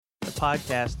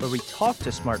podcast where we talk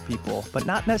to smart people, but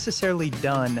not necessarily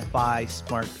done by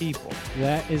smart people?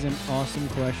 That is an awesome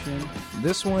question.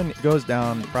 This one goes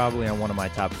down probably on one of my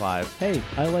top 5. Hey,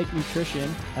 I like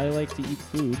nutrition. I like to eat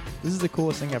food. This is the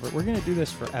coolest thing ever. We're going to do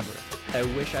this forever. I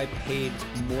wish I paid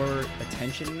more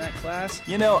attention in that class.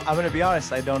 You know, I'm going to be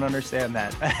honest, I don't understand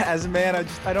that. As a man,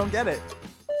 I don't get it.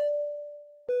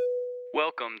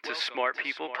 Welcome to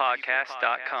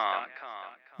smartpeoplepodcast.com.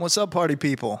 What's up, party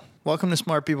people? Welcome to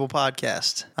Smart People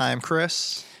Podcast. I'm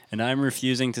Chris. And I'm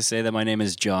refusing to say that my name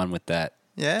is John with that.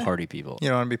 Yeah? Party people. You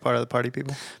don't want to be part of the party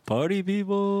people? Party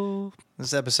people.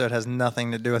 This episode has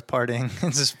nothing to do with partying.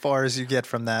 It's as far as you get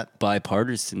from that.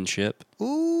 Bipartisanship.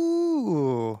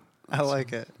 Ooh, I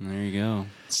like it. There you go.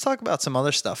 Let's talk about some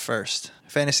other stuff first.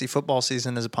 Fantasy football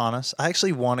season is upon us. I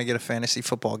actually want to get a fantasy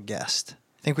football guest.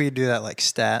 I think we could do that like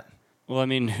Stat. Well, I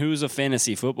mean, who's a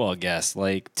fantasy football guest?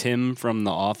 Like Tim from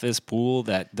the Office pool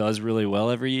that does really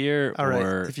well every year? All right.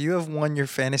 Or if you have won your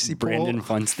fantasy Brandon pool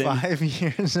Funston? 5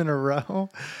 years in a row,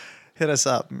 hit us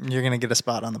up. You're going to get a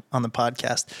spot on the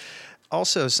podcast.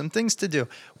 Also, some things to do.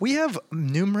 We have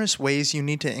numerous ways you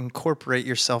need to incorporate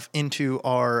yourself into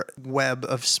our web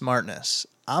of smartness.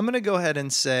 I'm going to go ahead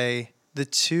and say the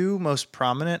two most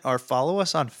prominent are follow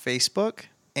us on Facebook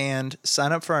and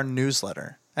sign up for our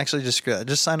newsletter. Actually,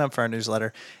 just sign up for our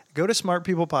newsletter. Go to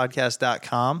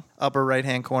smartpeoplepodcast.com, upper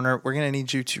right-hand corner. We're going to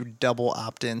need you to double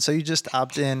opt in. So you just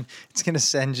opt in. It's going to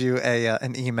send you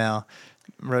an email.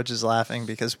 Roach is laughing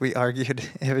because we argued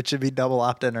if it should be double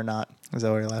opt-in or not. Is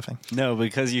that why you're laughing? No,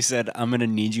 because you said, I'm going to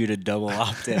need you to double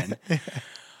opt in.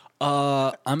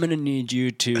 I'm going to need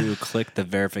you to click the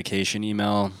verification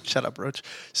email. Shut up, Roach.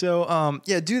 So,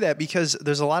 do that because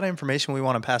there's a lot of information we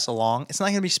want to pass along. It's not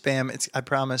going to be spam. I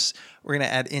promise we're going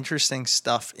to add interesting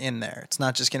stuff in there. It's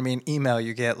not just going to be an email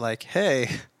you get like, hey,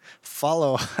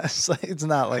 follow us. It's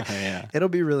not like, It'll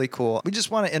be really cool. We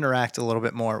just want to interact a little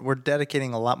bit more. We're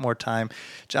dedicating a lot more time.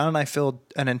 John and I filled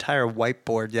an entire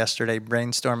whiteboard yesterday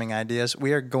brainstorming ideas.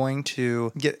 We are going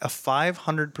to get a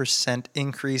 500%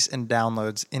 increase in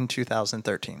downloads in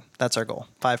 2013. That's our goal.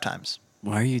 5 times.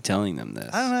 Why are you telling them this?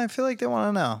 I don't know. I feel like they want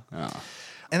to know. Oh.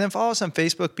 And then follow us on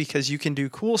Facebook because you can do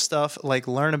cool stuff like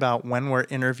learn about when we're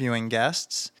interviewing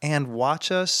guests and watch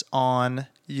us on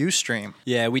Ustream.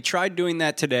 Yeah, we tried doing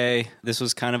that today. This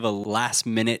was kind of a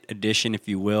last-minute addition, if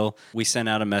you will. We sent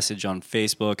out a message on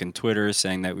Facebook and Twitter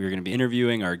saying that we were going to be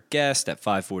interviewing our guest at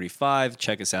 5:45.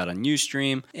 Check us out on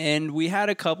Ustream. And we had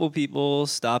a couple people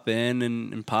stop in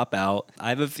and pop out. I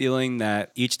have a feeling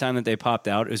that each time that they popped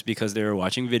out, it was because they were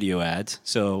watching video ads.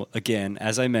 So, again,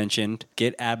 as I mentioned,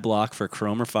 get ad block for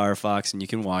Chrome or Firefox and you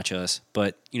can watch us.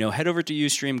 But, head over to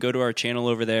Ustream, go to our channel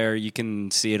over there. You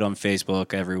can see it on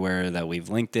Facebook everywhere that we've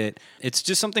linked it. It's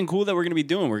just something cool that we're going to be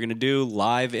doing. We're going to do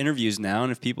live interviews now,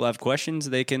 and if people have questions,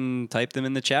 they can type them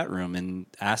in the chat room and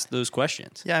ask those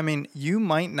questions. Yeah, I mean, you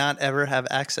might not ever have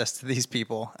access to these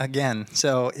people again.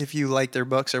 So if you like their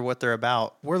books or what they're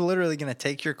about, we're literally going to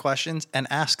take your questions and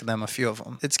ask them a few of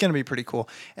them. It's going to be pretty cool.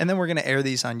 And then we're going to air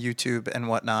these on YouTube and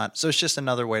whatnot. So it's just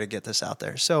another way to get this out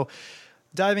there. So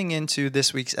diving into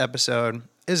this week's episode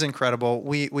is incredible.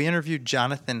 We interviewed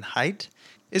Jonathan Haidt.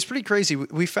 It's pretty crazy.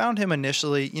 We found him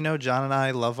initially. John and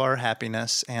I love our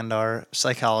happiness and our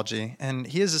psychology. And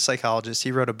he is a psychologist.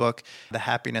 He wrote a book, The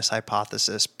Happiness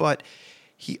Hypothesis. But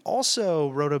he also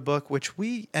wrote a book which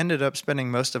we ended up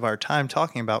spending most of our time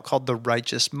talking about called The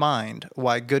Righteous Mind,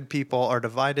 Why Good People Are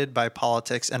Divided by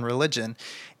Politics and Religion.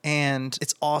 And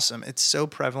it's awesome. It's so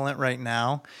prevalent right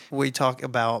now. We talk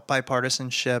about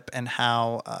bipartisanship and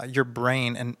how your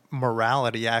brain and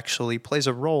morality actually plays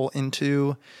a role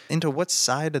into what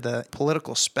side of the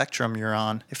political spectrum you're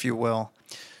on, if you will.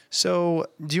 So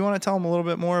do you want to tell them a little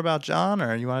bit more about John,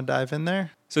 or you want to dive in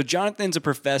there? So Jonathan's a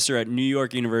professor at New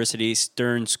York University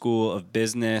Stern School of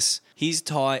Business. He's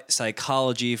taught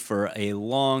psychology for a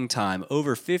long time,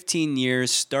 over 15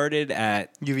 years, started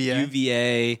at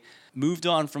UVA, moved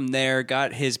on from there,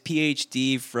 got his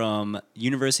PhD from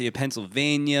University of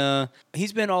Pennsylvania.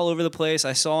 He's been all over the place.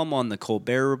 I saw him on the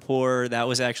Colbert Report. That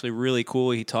was actually really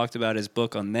cool. He talked about his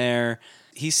book on there.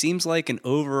 He seems like an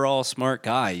overall smart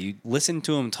guy. You listen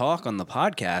to him talk on the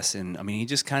podcast, and I mean, he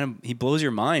just he blows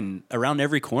your mind around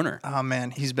every corner. Oh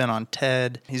man, he's been on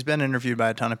TED. He's been interviewed by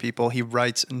a ton of people. He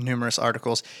writes numerous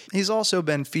articles. He's also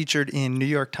been featured in New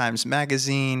York Times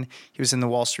Magazine. He was in the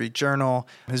Wall Street Journal.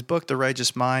 His book, The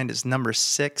Righteous Mind, is number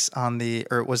 6 on the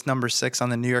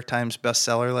New York Times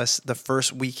bestseller list the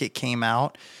first week it came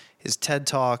out. his TED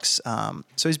Talks.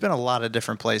 So he's been a lot of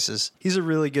different places. He's a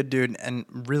really good dude and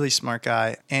really smart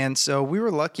guy. And so we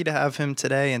were lucky to have him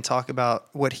today and talk about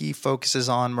what he focuses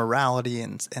on, morality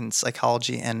and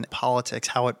psychology and politics,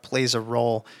 how it plays a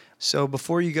role. So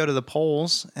before you go to the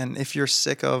polls, and if you're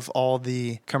sick of all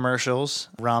the commercials,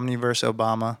 Romney versus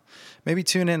Obama, maybe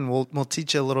tune in. We'll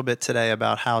teach you a little bit today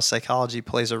about how psychology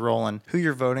plays a role in who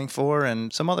you're voting for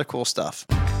and some other cool stuff.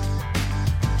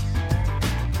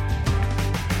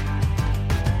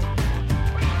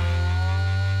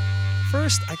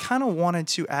 First, I kind of wanted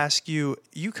to ask you,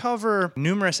 you cover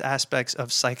numerous aspects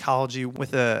of psychology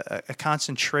with a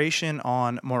concentration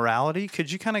on morality. Could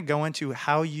you kind of go into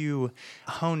how you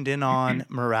honed in on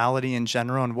morality in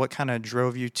general and what kind of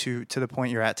drove you to the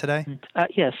point you're at today?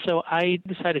 Yes. So I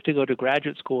decided to go to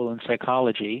graduate school in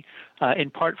psychology,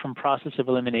 in part from process of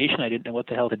elimination. I didn't know what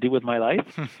the hell to do with my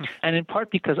life. And in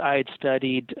part because I had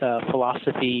studied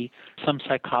philosophy, some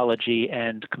psychology,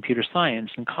 and computer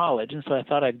science in college. And so I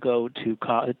thought I'd go to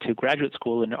graduate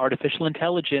school in artificial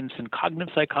intelligence and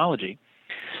cognitive psychology.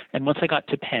 And once I got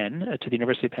to Penn, to the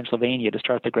University of Pennsylvania, to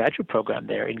start the graduate program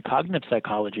there in cognitive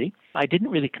psychology, I didn't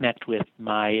really connect with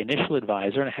my initial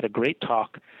advisor, and I had a great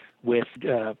talk with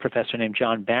a professor named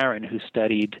John Barron, who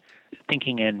studied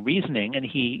thinking and reasoning, and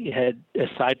he had a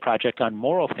side project on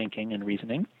moral thinking and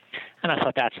reasoning. And I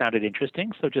thought that sounded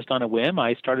interesting, so just on a whim,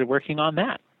 I started working on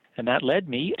that. And that led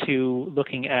me to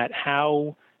looking at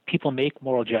how people make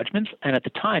moral judgments. And at the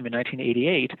time, in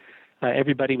 1988,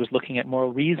 everybody was looking at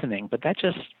moral reasoning, but that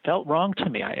just felt wrong to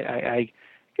me. I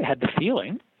had the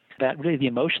feeling that really the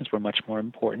emotions were much more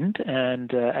important.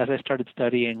 And as I started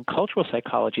studying cultural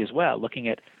psychology as well, looking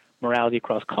at morality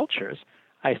across cultures,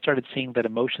 I started seeing that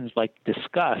emotions like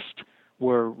disgust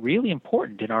were really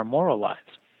important in our moral lives.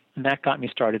 And that got me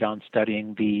started on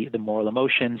studying the moral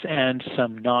emotions and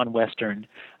some non-Western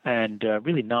and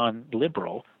really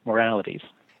non-liberal moralities.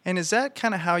 And is that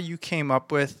kind of how you came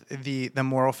up with the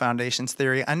moral foundations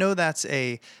theory? I know that's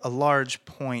a large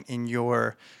point in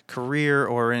your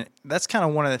career, that's kind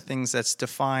of one of the things that's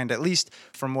defined, at least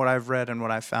from what I've read and what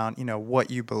I've found,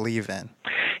 what you believe in.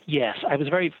 Yes, I was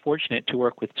very fortunate to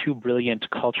work with two brilliant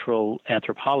cultural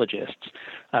anthropologists.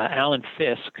 Alan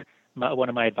Fisk, one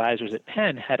of my advisors at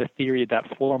Penn, had a theory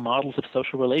about 4 models of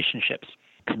social relationships: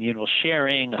 communal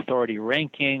sharing, authority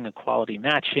ranking, equality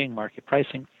matching, market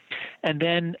pricing. And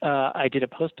then I did a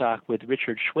postdoc with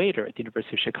Richard Schwader at the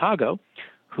University of Chicago,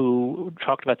 who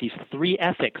talked about these 3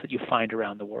 ethics that you find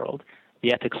around the world: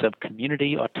 the ethics of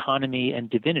community, autonomy, and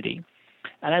divinity.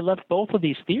 And I loved both of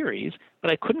these theories,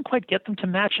 but I couldn't quite get them to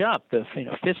match up.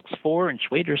 Fisk's 4 and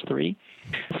Schwader's 3.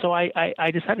 So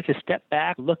I decided to step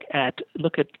back, look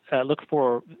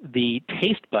for the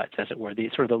taste buds, as it were, the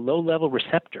sort of the low-level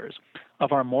receptors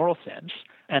of our moral sense.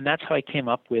 And that's how I came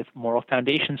up with moral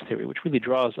foundations theory, which really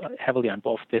draws heavily on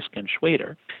both Fisk and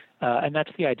Schwader. And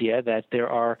that's the idea that there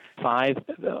are 5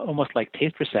 almost like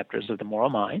taste receptors of the moral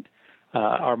mind.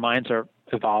 Our minds are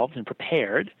evolved and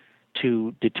prepared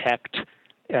to detect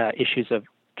issues of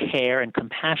care and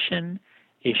compassion,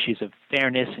 issues of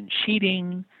fairness and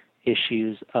cheating,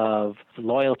 issues of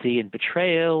loyalty and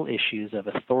betrayal, issues of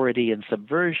authority and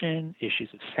subversion, issues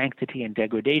of sanctity and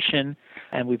degradation,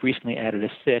 and we've recently added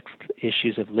a 6th,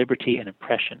 issues of liberty and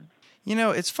oppression.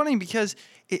 It's funny because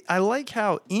I like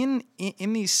how in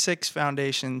these 6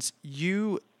 foundations,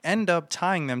 you end up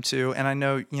tying them to, and I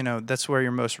know, that's where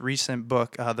your most recent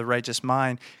book, The Righteous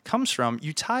Mind, comes from.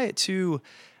 You tie it to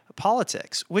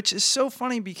politics, which is so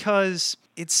funny because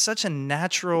it's such a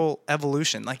natural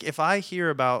evolution. Like if I hear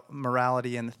about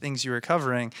morality and the things you were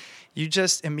covering, you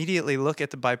just immediately look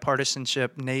at the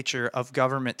bipartisanship nature of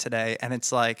government today, and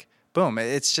it's like, boom,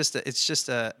 it's just a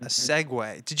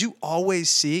segue. Did you always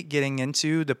see it getting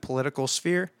into the political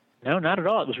sphere? No, not at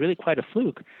all. It was really quite a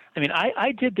fluke. I mean,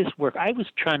 I did this work. I was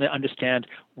trying to understand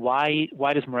why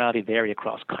does morality vary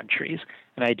across countries.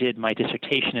 And I did my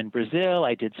dissertation in Brazil.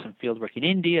 I did some field work in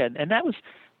India. And that was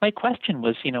my question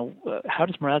was, how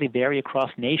does morality vary across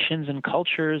nations and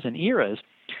cultures and eras?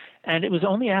 And it was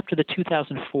only after the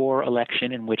 2004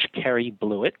 election in which Kerry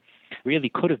blew it, really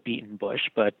could have beaten Bush,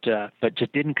 but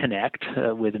just didn't connect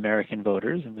with American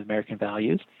voters and with American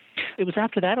values. It was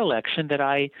after that election that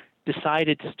I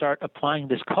decided to start applying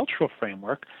this cultural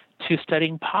framework to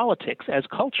studying politics as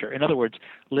culture. In other words,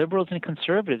 liberals and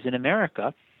conservatives in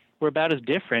America were about as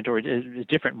different, or as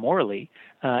different morally,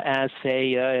 as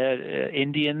say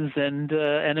Indians and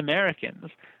Americans.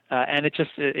 And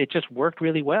it just worked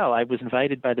really well. I was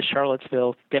invited by the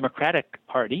Charlottesville Democratic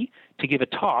Party to give a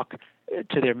talk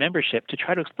to their membership to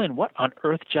try to explain what on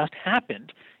earth just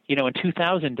happened. In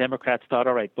 2000, Democrats thought,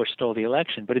 all right, Bush stole the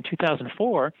election. But in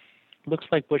 2004, looks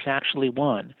like Bush actually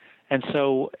won. And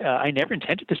so I never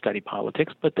intended to study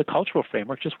politics, but the cultural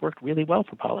framework just worked really well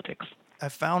for politics. I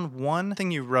found one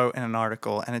thing you wrote in an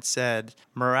article, and it said,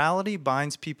 morality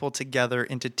binds people together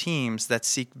into teams that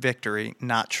seek victory,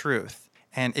 not truth.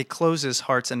 And it closes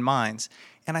hearts and minds.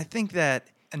 And I think that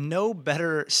no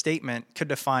better statement could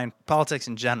define politics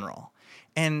in general.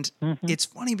 And it's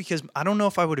funny because I don't know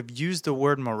if I would have used the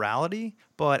word morality,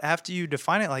 but after you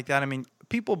define it like that, I mean,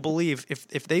 people believe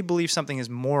if they believe something is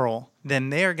moral, then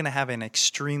they are going to have an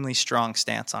extremely strong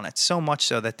stance on it, so much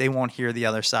so that they won't hear the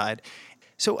other side.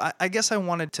 So I guess I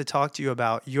wanted to talk to you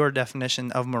about your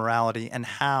definition of morality and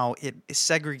how it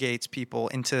segregates people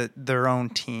into their own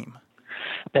team.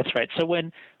 That's right. So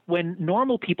when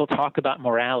normal people talk about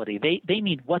morality, they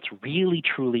mean what's really,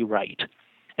 truly right.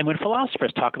 And when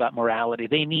philosophers talk about morality,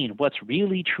 they mean what's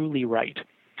really, truly right.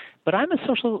 But I'm a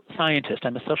social scientist,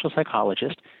 I'm a social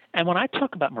psychologist, and when I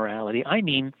talk about morality, I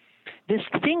mean this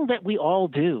thing that we all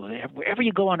do. Wherever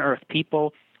you go on earth,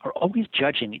 people are always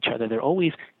judging each other. They're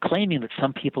always claiming that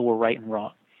some people were right and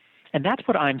wrong. And that's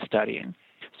what I'm studying.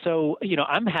 So,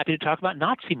 I'm happy to talk about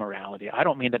Nazi morality. I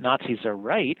don't mean that Nazis are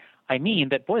right. I mean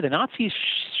that, boy, the Nazis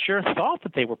sure thought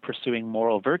that they were pursuing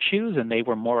moral virtues and they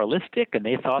were moralistic and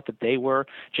they thought that they were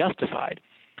justified.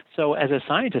 So as a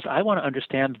scientist, I want to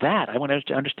understand that. I want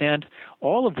to understand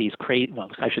all of these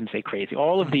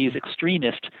all of these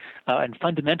extremist and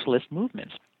fundamentalist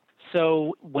movements.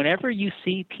 So whenever you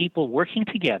see people working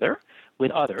together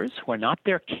with others who are not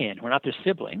their kin, who are not their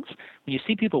siblings, when you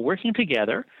see people working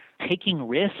together, taking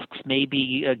risks,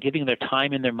 maybe giving their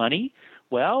time and their money,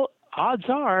 well, odds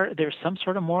are there's some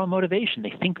sort of moral motivation.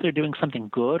 They think they're doing something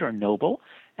good or noble,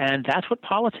 and that's what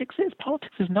politics is.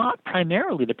 Politics is not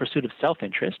primarily the pursuit of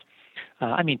self-interest.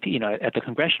 At the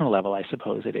congressional level, I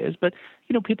suppose it is. But,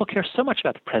 people care so much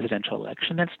about the presidential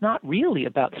election. That's not really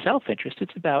about self-interest.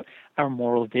 It's about our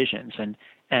moral visions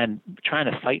and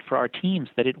trying to fight for our teams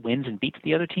that it wins and beats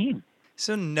the other team.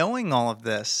 So knowing all of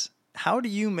this, how do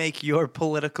you make your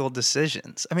political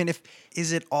decisions? I mean,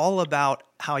 is it all about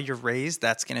how you're raised?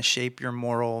 That's going to shape your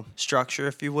moral structure,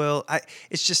 if you will.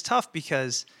 It's just tough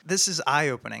because this is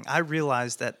eye-opening. I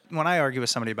realize that when I argue with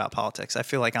somebody about politics, I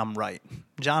feel like I'm right.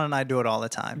 John and I do it all the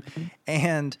time. Mm-hmm.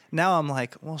 And now I'm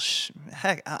like, well,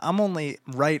 heck, I'm only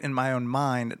right in my own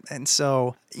mind. And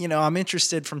so, I'm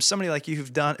interested from somebody like you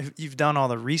you've done all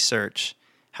the research.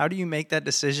 How do you make that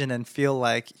decision and feel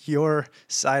like your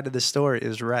side of the story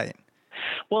is right?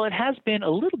 Well, it has been a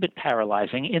little bit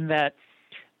paralyzing in that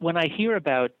when I hear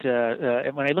about,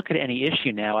 when I look at any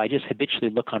issue now, I just habitually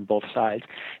look on both sides.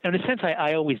 And in a sense,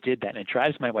 I always did that, and it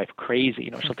drives my wife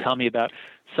crazy. She'll tell me about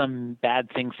some bad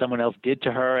thing someone else did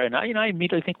to her, and I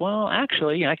immediately think, well,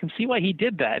 actually, I can see why he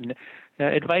did that. And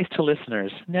advice to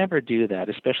listeners, never do that,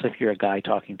 especially if you're a guy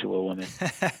talking to a woman.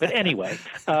 But anyway,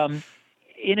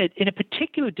 in a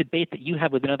particular debate that you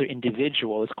have with another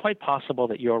individual, it's quite possible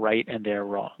that you're right and they're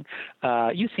wrong.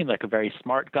 You seem like a very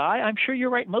smart guy. I'm sure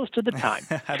you're right most of the time.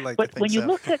 I'd like but to think when you so.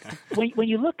 look at when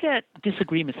you look at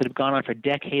disagreements that have gone on for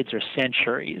decades or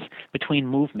centuries between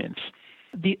movements,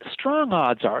 the strong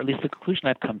odds are, at least the conclusion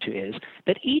I've come to is,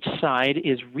 that each side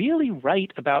is really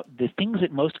right about the things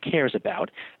it most cares about.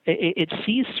 It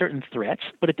sees certain threats,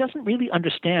 but it doesn't really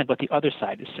understand what the other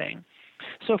side is saying.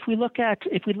 So if we look,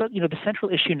 the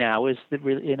central issue now is that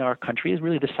really in our country is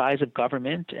really the size of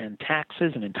government and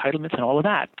taxes and entitlements and all of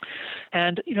that.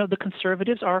 And, the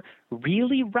conservatives are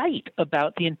really right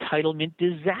about the entitlement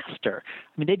disaster.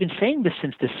 I mean, they've been saying this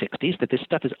since the 60s, that this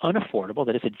stuff is unaffordable,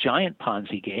 that it's a giant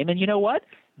Ponzi game. And you know what?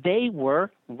 They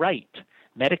were right.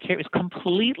 Medicare is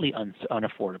completely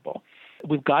unaffordable.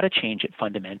 We've got to change it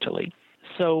fundamentally.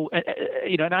 So,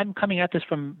 and I'm coming at this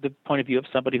from the point of view of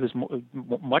somebody who's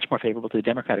much more favorable to the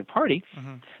Democratic Party.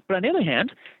 Mm-hmm. But on the other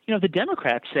hand, the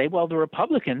Democrats say, well, the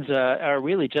Republicans are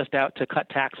really just out to cut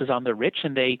taxes on the rich,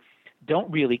 and they don't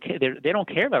really care. They don't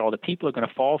care about all the people who are going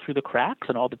to fall through the cracks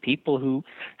and all the people who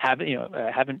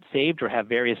haven't saved or have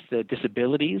various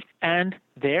disabilities. And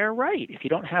they're right. If you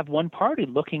don't have one party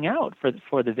looking out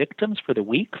for the victims, for the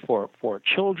weak, for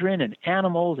children and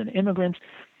animals and immigrants,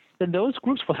 then those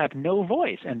groups will have no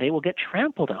voice and they will get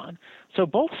trampled on. So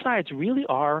both sides really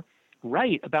are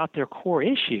right about their core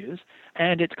issues,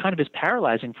 and it's kind of as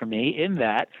paralyzing for me in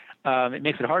that it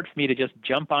makes it hard for me to just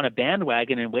jump on a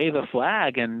bandwagon and wave a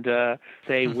flag and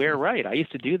say, we're right. I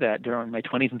used to do that during my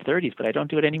 20s and 30s, but I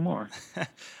don't do it anymore.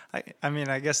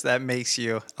 I guess that makes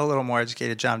you a little more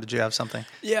educated. John, did you have something?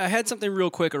 Yeah, I had something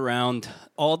real quick around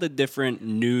all the different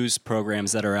news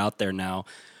programs that are out there now,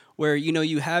 where,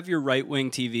 you have your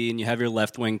right-wing TV and you have your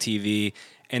left-wing TV,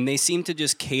 and they seem to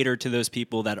just cater to those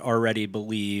people that already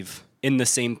believe in the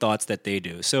same thoughts that they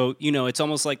do. So, it's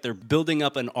almost like they're building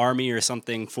up an army or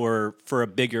something for a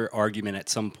bigger argument at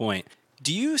some point.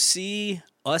 Do you see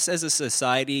us as a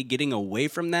society getting away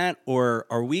from that, or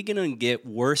are we going to get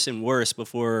worse and worse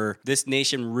before this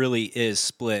nation really is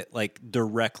split like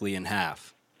directly in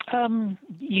half?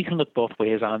 You can look both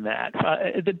ways on that.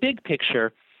 The big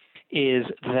picture is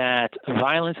that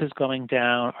violence is going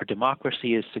down, our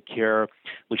democracy is secure.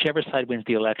 Whichever side wins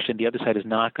the election, the other side is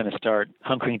not going to start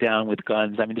hunkering down with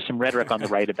guns. I mean, there's some rhetoric on the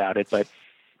right about it, but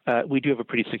we do have a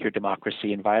pretty secure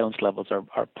democracy, and violence levels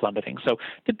are plummeting. So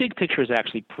the big picture is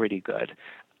actually pretty good.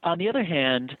 On the other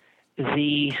hand,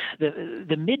 the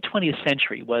mid-20th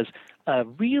century was a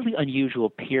really unusual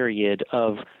period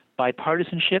of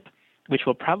bipartisanship, which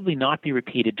will probably not be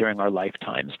repeated during our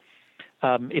lifetimes.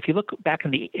 If you look back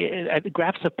in the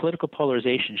graphs of political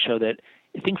polarization show that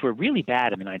things were really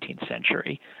bad in the 19th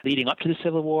century, leading up to the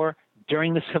Civil War,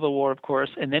 during the Civil War, of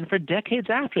course, and then for decades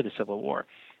after the Civil War.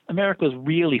 America was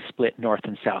really split north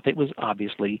and south. It was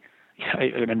obviously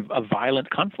a violent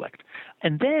conflict.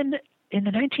 And then in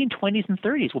the 1920s and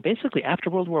 30s, well, basically after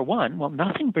World War I,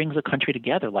 nothing brings a country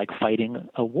together like fighting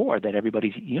a war that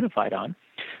everybody's unified on.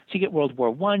 So you get World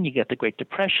War I, you get the Great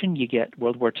Depression, you get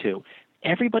World War II.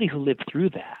 Everybody who lived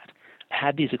through that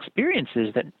had these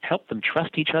experiences that helped them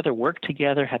trust each other, work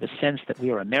together, have a sense that we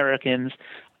are Americans.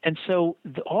 And so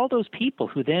all those people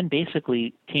who then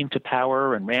basically came to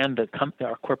power and ran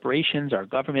our corporations, our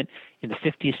government in the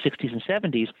 50s, 60s, and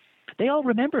 70s, they all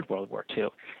remembered World War II.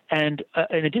 And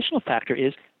an additional factor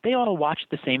is they all watched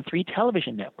the same 3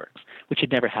 television networks, which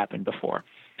had never happened before.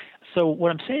 So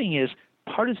what I'm saying is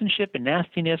partisanship and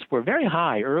nastiness were very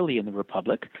high early in the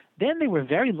Republic. Then they were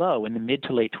very low in the mid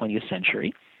to late 20th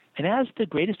century. And as the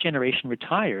greatest generation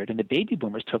retired and the baby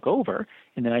boomers took over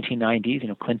in the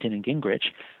 1990s, Clinton and Gingrich,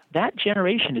 that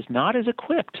generation is not as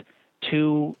equipped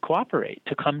to cooperate,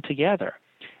 to come together.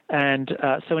 And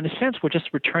so in a sense, we're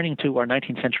just returning to our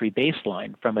 19th century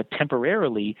baseline from a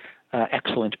temporarily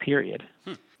excellent period.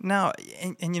 Now,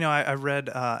 I read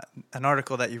an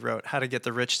article that you wrote, How to Get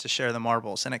the Rich to Share the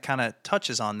Marbles, and it kind of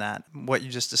touches on that, what you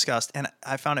just discussed. And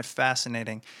I found it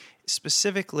fascinating,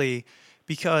 specifically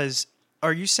because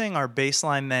are you saying our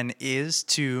baseline then is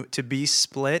to be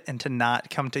split and to not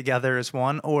come together as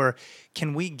one? Or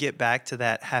can we get back to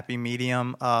that happy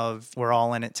medium of we're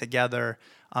all in it together?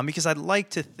 Because I'd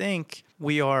like to think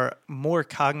we are more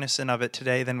cognizant of it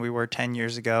today than we were 10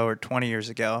 years ago or 20 years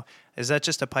ago. Is that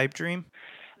just a pipe dream?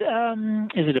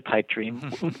 Is it a pipe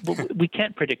dream? We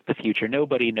can't predict the future.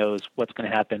 Nobody knows what's going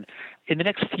to happen. In the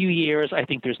next few years, I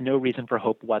think there's no reason for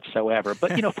hope whatsoever.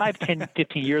 But, 5, 10,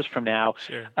 15 years from now,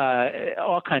 sure.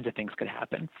 All kinds of things could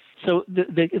happen. So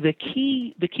the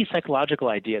key psychological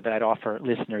idea that I'd offer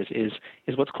listeners is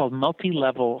what's called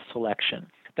multi-level selection.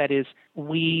 That is,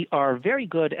 we are very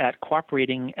good at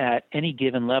cooperating at any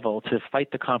given level to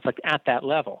fight the conflict at that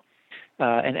level.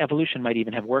 And evolution might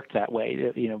even have worked that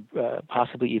way,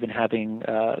 possibly even having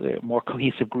more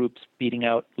cohesive groups beating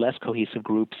out less cohesive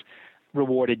groups,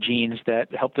 rewarded genes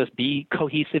that helped us be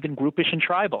cohesive and groupish and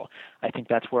tribal. I think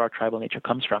that's where our tribal nature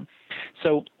comes from.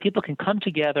 So people can come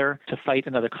together to fight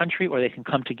another country, or they can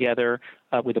come together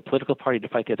with a political party to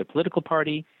fight the other political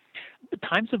party. The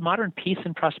times of modern peace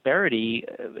and prosperity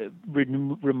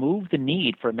remove the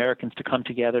need for Americans to come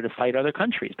together to fight other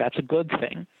countries. That's a good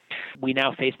thing. We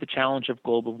now face the challenge of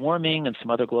global warming and some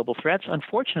other global threats.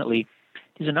 Unfortunately,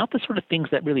 these are not the sort of things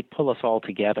that really pull us all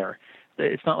together.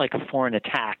 It's not like a foreign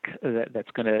attack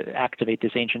that's going to activate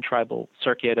this ancient tribal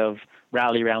circuit of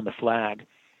rally around the flag.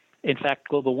 In fact,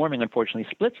 global warming unfortunately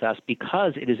splits us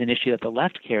because it is an issue that the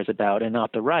left cares about and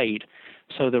not the right.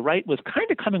 So the right was kind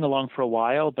of coming along for a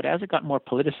while, but as it got more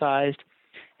politicized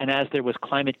and as there was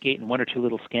ClimateGate and 1 or 2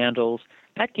 little scandals,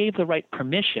 that gave the right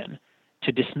permission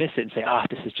to dismiss it and say,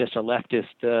 this is just a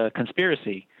leftist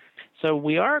conspiracy. So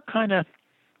we are kind of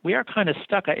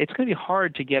stuck. It's going to be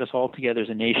hard to get us all together as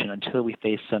a nation until we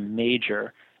face some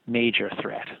major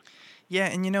threat. Yeah,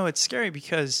 and it's scary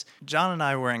because John and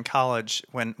I were in college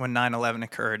when 9/11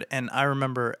 occurred, and I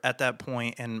remember at that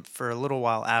point and for a little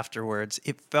while afterwards,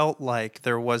 it felt like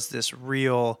there was this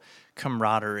real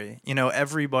camaraderie.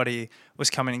 Everybody was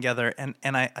coming together, and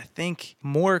I think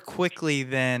more quickly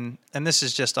than, and this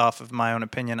is just off of my own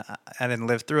opinion, I didn't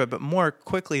live through it, but more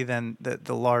quickly than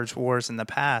the large wars in the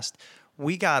past,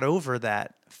 we got over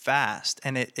that fast,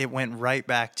 and it went right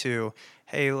back to,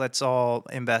 hey, let's all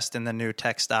invest in the new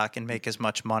tech stock and make as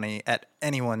much money at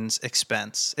anyone's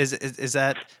expense. Is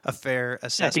that a fair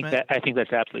assessment? I think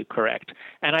that's absolutely correct.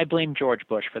 And I blame George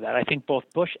Bush for that. I think both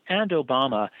Bush and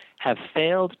Obama have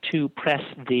failed to press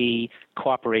the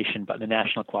cooperation button, the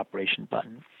national cooperation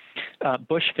button.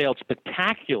 Bush failed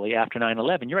spectacularly after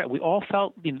 9/11. You're right. We all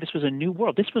felt this was a new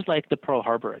world. This was like the Pearl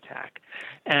Harbor attack.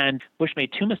 And Bush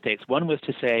made two mistakes. One was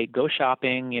to say, go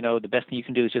shopping. The best thing you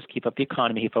can do is just keep up the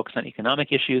economy. He focused on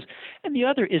economic issues. And the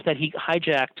other is that he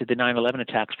hijacked the 9/11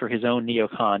 attacks for his own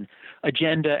neocon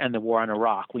agenda and the war on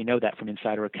Iraq. We know that from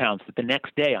insider accounts, that the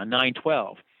next day on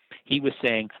 9/12, he was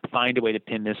saying, find a way to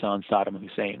pin this on Saddam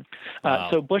Hussein. Wow.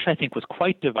 So Bush, I think, was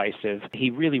quite divisive.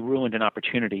 He really ruined an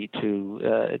opportunity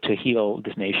to heal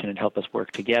this nation and help us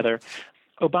work together.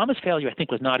 Obama's failure, I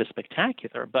think, was not as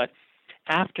spectacular, but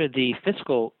after the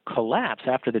fiscal collapse,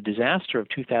 after the disaster of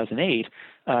 2008,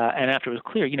 and after it was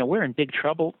clear, we're in big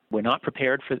trouble, we're not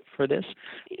prepared for this,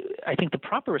 I think the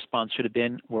proper response should have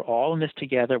been, we're all in this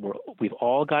together, we've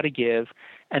all got to give,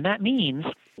 and that means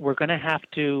we're going to have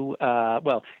to,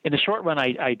 in the short run,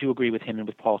 I do agree with him and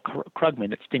with Paul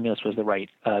Krugman that stimulus was the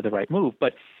right move,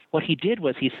 but what he did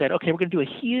was he said, okay, we're going to do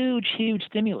a huge, huge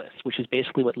stimulus, which is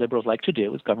basically what liberals like to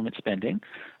do, is government spending.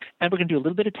 And we're going to do a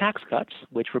little bit of tax cuts,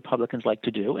 which Republicans like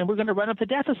to do. And we're going to run up the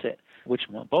deficit, which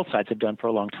both sides have done for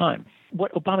a long time.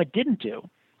 What Obama didn't do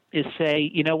is say,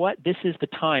 you know what, this is the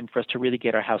time for us to really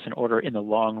get our house in order in the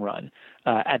long run.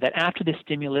 And that after this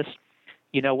stimulus,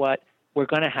 you know what, we're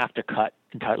going to have to cut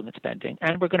entitlement spending,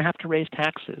 and we're going to have to raise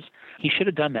taxes. He should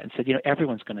have done that and said,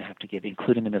 everyone's going to have to give,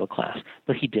 including the middle class.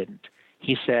 But he didn't.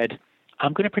 He said,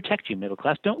 I'm going to protect you, middle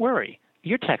class. Don't worry.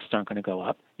 Your taxes aren't going to go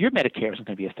up. Your Medicare isn't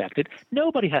going to be affected.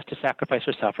 Nobody has to sacrifice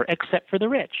or suffer except for the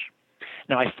rich.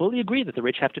 Now, I fully agree that the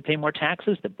rich have to pay more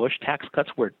taxes. The Bush tax cuts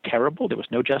were terrible. There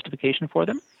was no justification for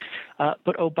them.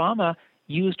 But Obama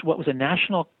used what was a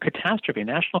national catastrophe, a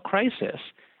national crisis,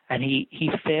 and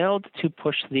he failed to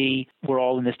push the we're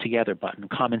all in this together button,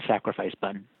 common sacrifice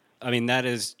button. I mean, that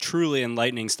is truly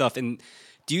enlightening stuff. And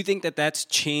do you think that that's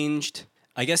changed?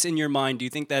 I guess in your mind, do you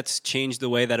think that's changed the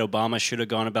way that Obama should have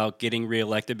gone about getting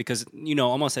reelected? Because,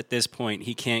 almost at this point,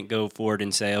 he can't go forward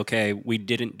and say, okay, we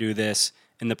didn't do this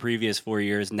in the previous 4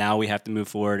 years. Now we have to move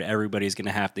forward. Everybody's going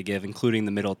to have to give, including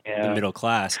the middle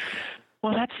class.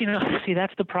 Well, that's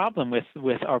that's the problem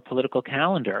with our political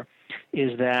calendar,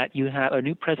 is that you have a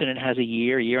new president has a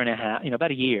year and a half,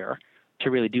 about a year to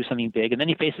really do something big, and then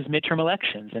he faces midterm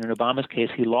elections. And in Obama's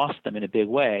case, he lost them in a big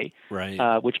way,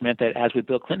 right? Which meant that, as with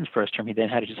Bill Clinton's first term, he then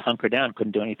had to just hunker down,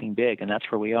 couldn't do anything big, and that's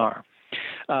where we are.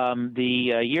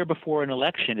 The year before an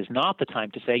election is not the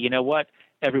time to say, you know what,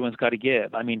 everyone's got to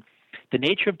give. I mean, the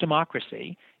nature of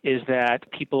democracy is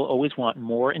that people always want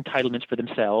more entitlements for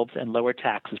themselves and lower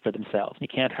taxes for themselves. You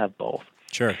can't have both.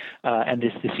 Sure. And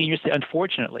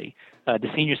unfortunately, the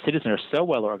senior citizens are so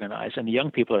well organized and the young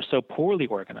people are so poorly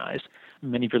organized.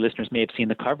 Many of your listeners may have seen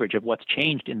the coverage of what's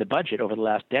changed in the budget over the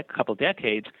last couple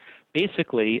decades.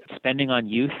 Basically, spending on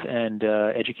youth and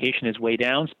education is way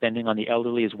down. Spending on the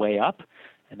elderly is way up.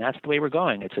 And that's the way we're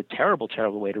going. It's a terrible,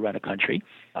 terrible way to run a country.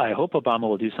 I hope Obama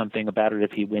will do something about it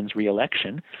if he wins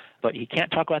re-election. But he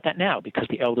can't talk about that now because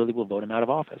the elderly will vote him out of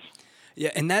office.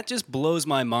 Yeah, and that just blows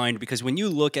my mind because when you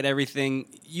look at everything,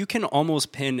 you can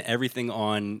almost pin everything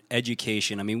on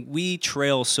education. I mean, we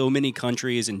trail so many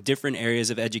countries in different areas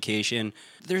of education.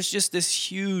 There's just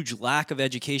this huge lack of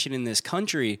education in this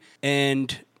country,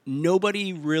 and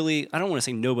nobody really, I don't want to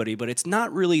say nobody, but it's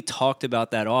not really talked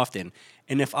about that often.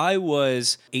 And if I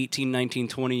was 18, 19,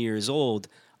 20 years old,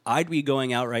 I'd be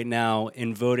going out right now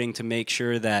and voting to make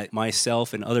sure that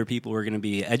myself and other people are going to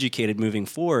be educated moving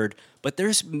forward. But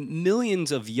there's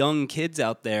millions of young kids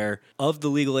out there of the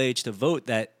legal age to vote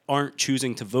that aren't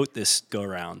choosing to vote this go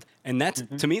around. And that's,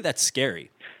 to me, that's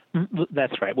scary.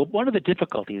 That's right. Well, one of the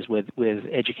difficulties with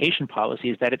education policy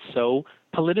is that it's so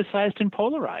politicized and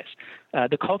polarized.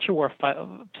 The culture war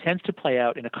tends to play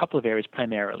out in a couple of areas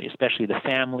primarily, especially the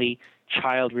family,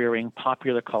 child rearing,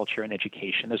 popular culture, and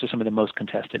education. Those are some of the most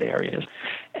contested areas.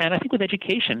 And I think with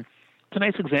education, it's a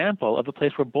nice example of a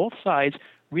place where both sides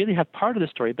really have part of the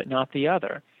story but not the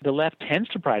other. The left tends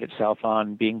to pride itself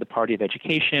on being the party of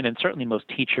education, and certainly most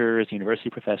teachers, university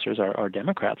professors are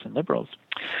Democrats and liberals.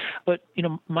 But,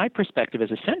 my perspective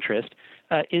as a centrist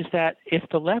is that if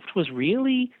the left was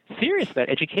really serious about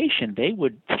education, they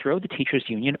would throw the teachers'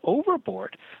 union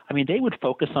overboard. I mean, they would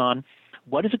focus on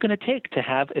what is it going to take to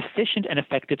have efficient and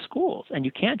effective schools? And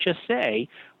you can't just say,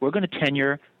 we're going to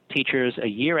tenure teachers a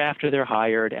year after they're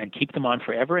hired and keep them on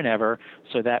forever and ever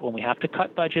so that when we have to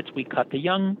cut budgets, we cut the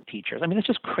young teachers. I mean, it's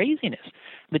just craziness.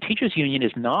 The teachers' union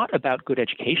is not about good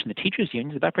education. The teachers'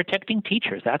 union is about protecting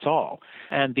teachers. That's all.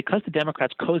 And because the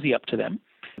Democrats cozy up to them,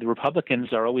 the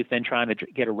Republicans are always then trying to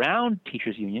get around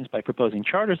teachers' unions by proposing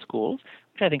charter schools,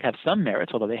 which I think have some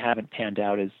merits, although they haven't panned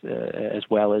out as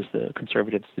well as the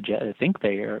conservatives think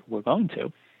we're going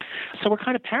to. So we're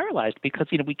kind of paralyzed because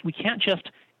we can't just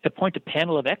appoint a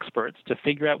panel of experts to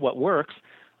figure out what works,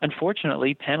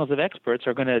 unfortunately, panels of experts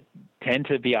are going to tend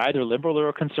to be either liberal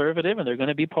or conservative, and they're going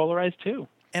to be polarized too.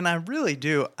 And I really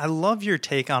do. I love your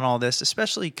take on all this,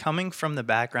 especially coming from the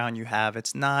background you have.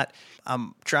 It's not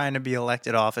trying to be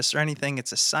elected office or anything.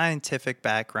 It's a scientific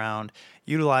background,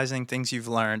 utilizing things you've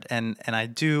learned. And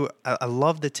I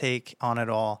love the take on it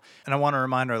all. And I want to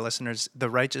remind our listeners, The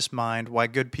Righteous Mind, Why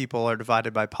Good People Are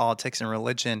Divided by Politics and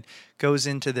Religion, goes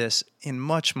into this in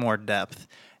much more depth.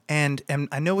 And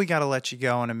I know we got to let you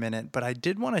go in a minute, but I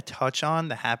did want to touch on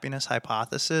the happiness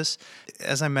hypothesis.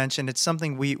 As I mentioned, it's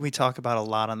something we talk about a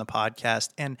lot on the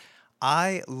podcast. And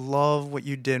I love what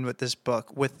you did with this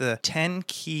book, with the 10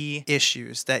 key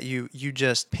issues that you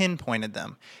just pinpointed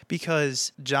them.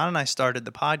 Because John and I started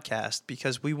the podcast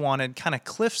because we wanted kind of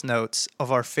Cliff's notes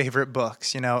of our favorite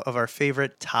books, of our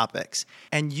favorite topics.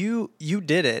 And you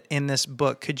did it in this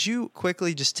book. Could you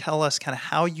quickly just tell us kind of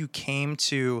how you came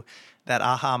to that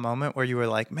aha moment where you were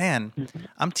like, man,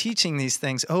 I'm teaching these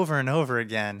things over and over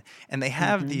again, and they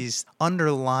have these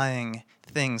underlying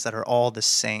things that are all the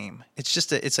same. It's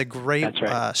just it's a great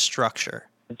structure.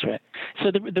 That's right.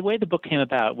 So the way the book came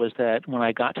about was that when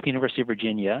I got to the University of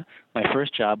Virginia, my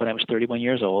first job when I was 31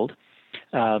 years old,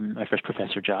 my first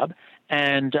professor job,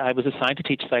 and I was assigned to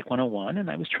teach Psych 101,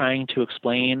 and I was trying to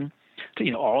explain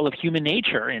all of human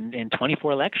nature in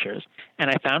 24 lectures. And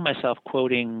I found myself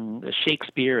quoting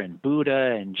Shakespeare and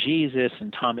Buddha and Jesus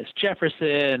and Thomas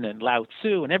Jefferson and Lao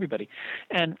Tzu and everybody.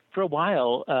 And for a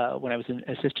while, when I was an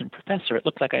assistant professor, it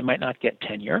looked like I might not get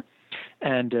tenure.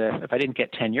 And if I didn't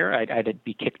get tenure, I'd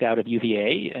be kicked out of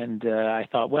UVA. And I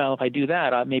thought, well, if I do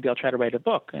that, maybe I'll try to write a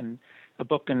book. And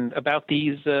about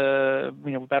these,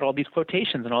 about all these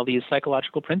quotations and all these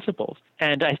psychological principles.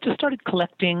 And I just started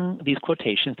collecting these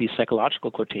quotations, these psychological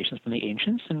quotations from the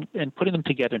ancients, and putting them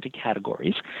together into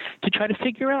categories to try to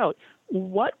figure out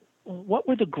what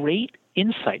were the great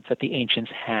insights that the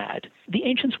ancients had. The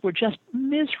ancients were just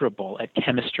miserable at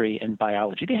chemistry and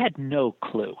biology. They had no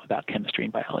clue about chemistry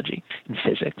and biology and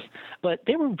physics, but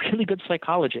they were really good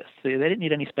psychologists. They didn't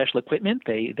need any special equipment.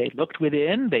 They looked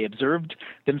within, they observed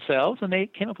themselves, and they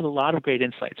came up with a lot of great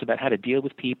insights about how to deal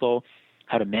with people,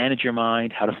 how to manage your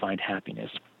mind, how to find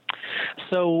happiness.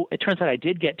 So it turns out I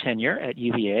did get tenure at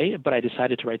UVA, but I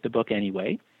decided to write the book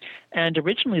anyway. And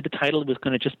originally the title was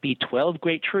going to just be 12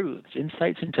 Great Truths,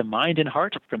 Insights into Mind and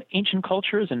Heart from Ancient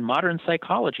Cultures and Modern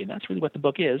Psychology. And that's really what the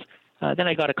book is. Then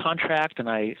I got a contract and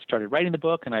I started writing the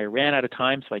book, and I ran out of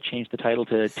time, so I changed the title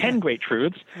to 10 Great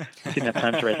Truths. Didn't have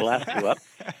time to write the last two up.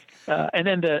 And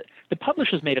then the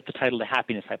publishers made up the title The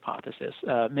Happiness Hypothesis.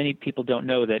 Many people don't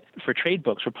know that for trade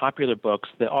books, for popular books,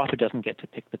 the author doesn't get to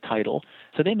pick the title.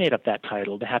 So they made up that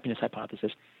title, The Happiness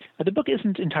Hypothesis. The book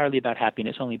isn't entirely about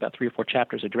happiness. Only about 3 or 4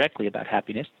 chapters are directly about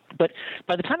happiness. But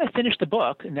by the time I finished the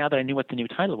book, and now that I knew what the new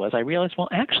title was, I realized, well,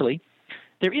 actually,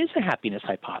 there is a happiness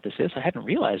hypothesis. I hadn't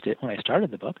realized it when I started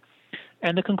the book.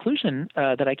 And the conclusion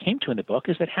that I came to in the book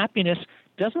is that happiness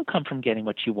doesn't come from getting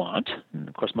what you want. And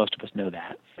of course, most of us know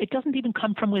that. It doesn't even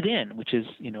come from within, which is,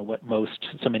 what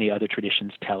so many other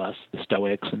traditions tell us, the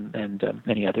Stoics and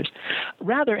many others.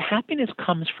 Rather, happiness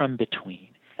comes from between.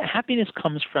 Happiness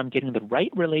comes from getting the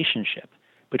right relationship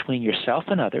between yourself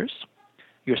and others,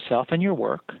 yourself and your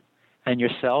work, and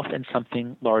yourself and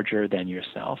something larger than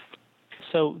yourself.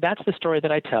 So that's the story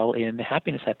that I tell in The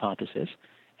Happiness Hypothesis.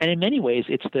 And in many ways,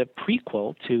 it's the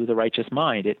prequel to The Righteous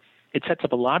Mind. It sets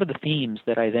up a lot of the themes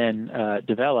that I then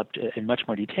developed in much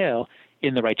more detail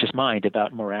in The Righteous Mind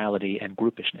about morality and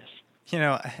groupishness.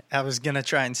 I was going to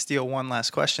try and steal one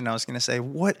last question. I was going to say,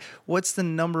 what's the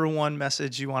number one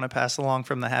message you want to pass along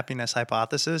from The Happiness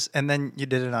Hypothesis? And then you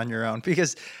did it on your own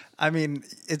because,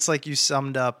 it's like you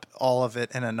summed up all of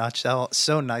it in a nutshell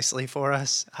so nicely for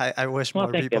us. I wish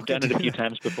more people I've done it a few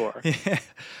times before. Yeah.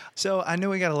 So I know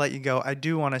we got to let you go. I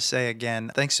do want to say again,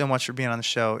 thanks so much for being on the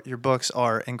show. Your books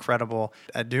are incredible.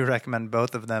 I do recommend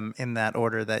both of them in that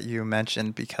order that you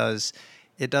mentioned because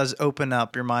it does open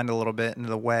up your mind a little bit into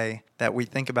the way that we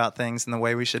think about things and the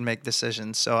way we should make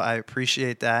decisions. So I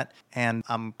appreciate that, and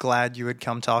I'm glad you would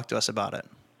come talk to us about it.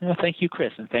 Well, thank you,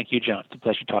 Chris, and thank you, John. It's a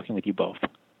pleasure talking with you both.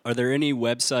 Are there any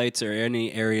websites or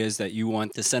any areas that you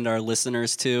want to send our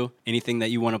listeners to? Anything that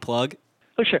you want to plug?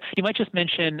 Oh, sure. You might just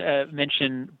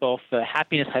mention both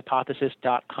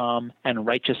happinesshypothesis.com and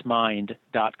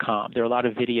righteousmind.com. There are a lot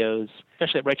of videos,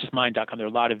 especially at righteousmind.com, there are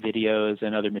a lot of videos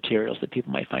and other materials that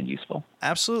people might find useful.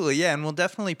 Absolutely, yeah. And we'll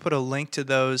definitely put a link to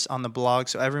those on the blog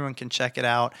so everyone can check it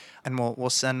out, and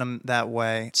we'll send them that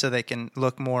way so they can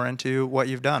look more into what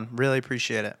you've done. Really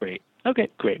appreciate it. Great. Okay,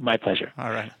 great. My pleasure. All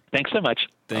right. Thanks so much.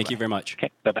 Thank you very much. Okay,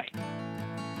 bye-bye.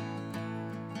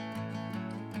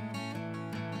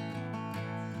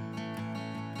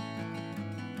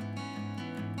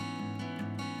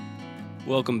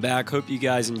 Welcome back. Hope you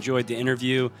guys enjoyed the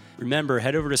interview. Remember,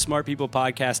 head over to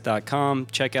smartpeoplepodcast.com.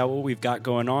 Check out what we've got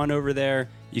going on over there.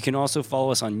 You can also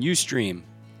follow us on Ustream,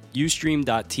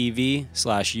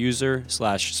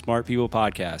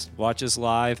 ustream.tv/user/smartpeoplepodcast. Watch us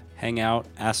live, hang out,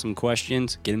 ask some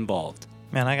questions, get involved.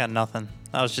 Man, I got nothing.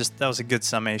 That was a good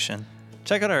summation.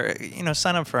 Check out our,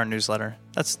 sign up for our newsletter.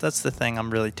 That's the thing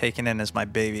I'm really taking in as my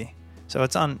baby. So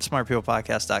it's on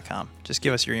smartpeoplepodcast.com. Just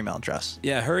give us your email address.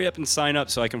 Yeah, hurry up and sign up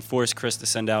so I can force Chris to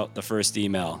send out the first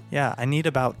email. Yeah, I need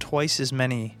about twice as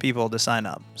many people to sign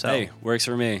up. So hey, works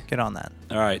for me. get on that.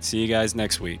 All right, see you guys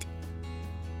next week.